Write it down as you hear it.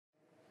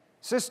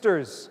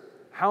Sisters,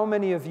 how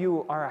many of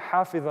you are a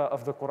Haafidhah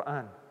of the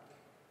Qur'an?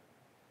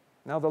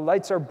 Now the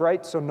lights are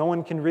bright so no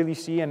one can really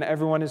see and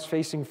everyone is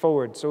facing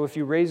forward. So if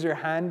you raise your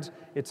hand,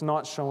 it's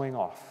not showing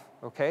off,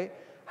 okay?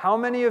 How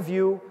many of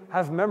you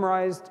have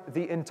memorized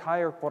the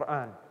entire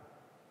Qur'an?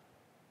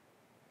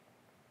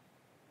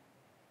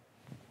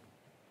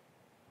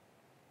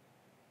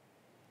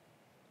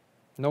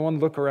 No one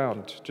look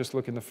around, just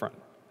look in the front.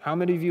 How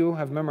many of you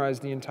have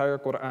memorized the entire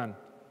Qur'an?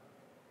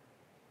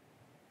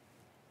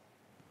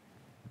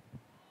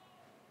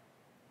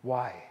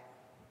 Why?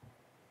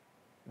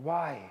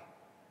 Why?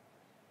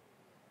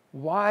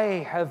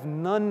 Why have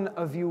none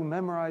of you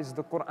memorized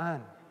the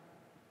Qur'an?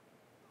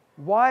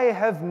 Why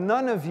have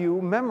none of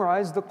you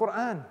memorized the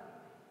Qur'an?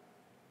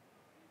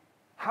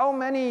 How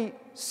many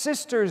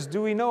sisters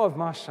do we know of,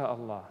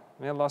 mashallah?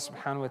 May Allah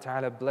subhanahu wa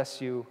ta'ala bless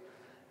you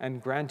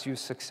and grant you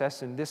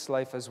success in this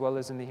life as well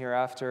as in the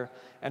hereafter.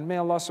 And may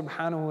Allah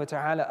subhanahu wa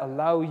ta'ala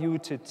allow you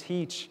to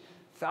teach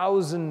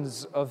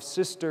thousands of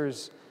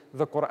sisters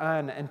the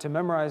Qur'an and to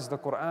memorize the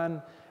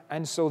Qur'an,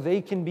 and so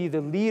they can be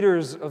the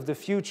leaders of the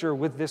future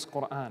with this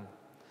Qur'an.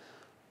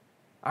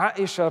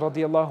 Aisha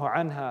radiallahu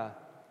anha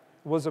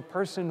was a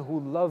person who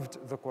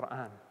loved the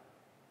Qur'an.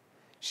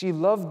 She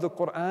loved the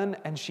Qur'an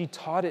and she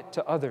taught it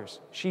to others.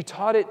 She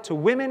taught it to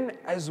women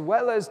as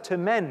well as to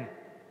men.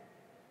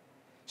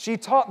 She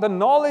taught the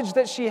knowledge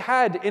that she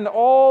had in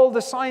all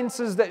the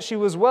sciences that she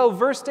was well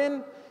versed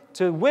in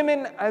to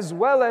women as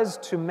well as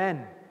to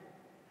men.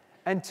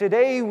 And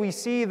today we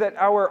see that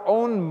our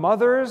own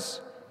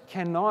mothers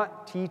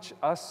cannot teach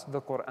us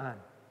the Qur'an,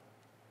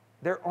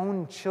 their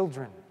own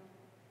children.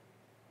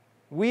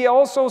 We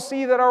also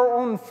see that our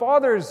own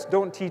fathers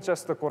don't teach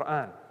us the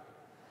Qur'an.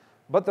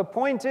 But the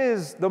point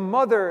is, the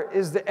mother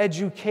is the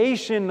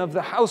education of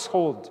the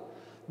household.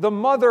 The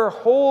mother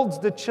holds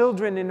the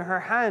children in her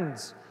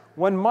hands.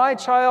 When my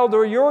child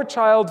or your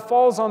child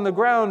falls on the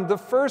ground, the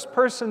first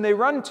person they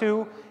run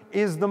to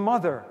is the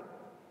mother.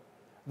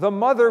 The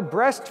mother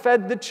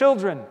breastfed the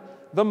children.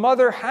 The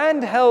mother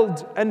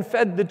handheld and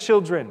fed the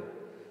children.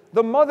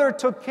 The mother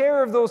took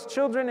care of those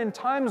children in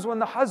times when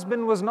the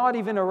husband was not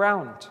even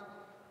around.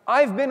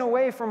 I've been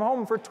away from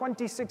home for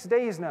 26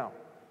 days now.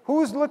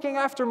 Who's looking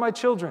after my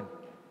children?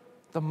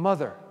 The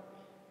mother.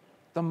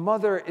 The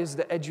mother is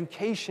the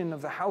education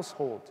of the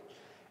household.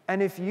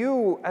 And if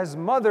you, as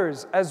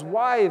mothers, as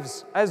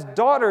wives, as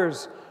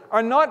daughters,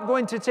 are not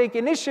going to take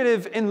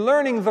initiative in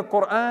learning the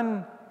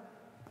Qur'an,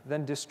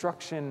 then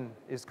destruction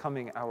is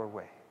coming our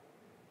way.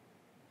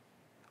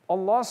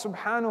 Allah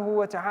subhanahu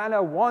wa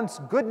ta'ala wants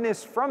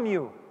goodness from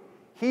you.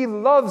 He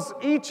loves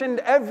each and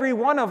every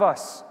one of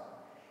us.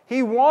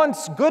 He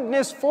wants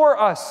goodness for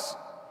us.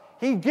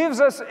 He gives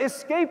us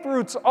escape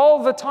routes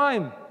all the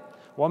time.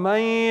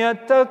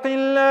 وَمَن يَتَّقِ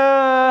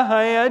اللَّهَ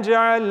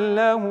يَجْعَل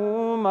لَّهُ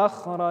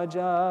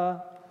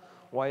مَخْرَجًا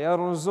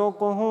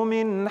وَيَرْزُقْهُ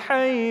مِنْ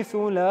حَيْثُ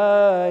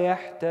لَا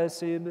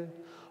يَحْتَسِبُ.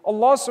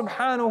 Allah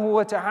subhanahu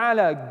wa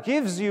ta'ala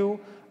gives you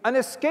an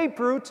escape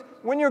route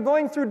when you're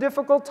going through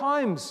difficult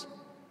times.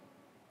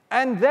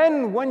 And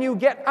then when you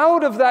get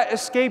out of that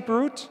escape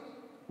route,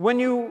 when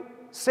you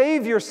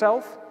save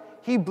yourself,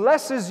 He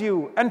blesses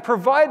you and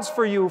provides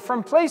for you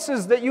from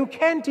places that you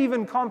can't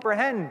even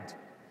comprehend.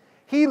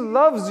 He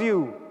loves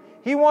you.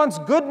 He wants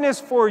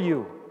goodness for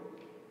you.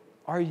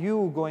 Are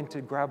you going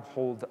to grab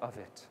hold of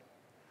it?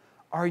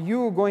 Are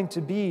you going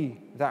to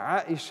be the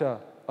Aisha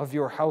of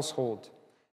your household?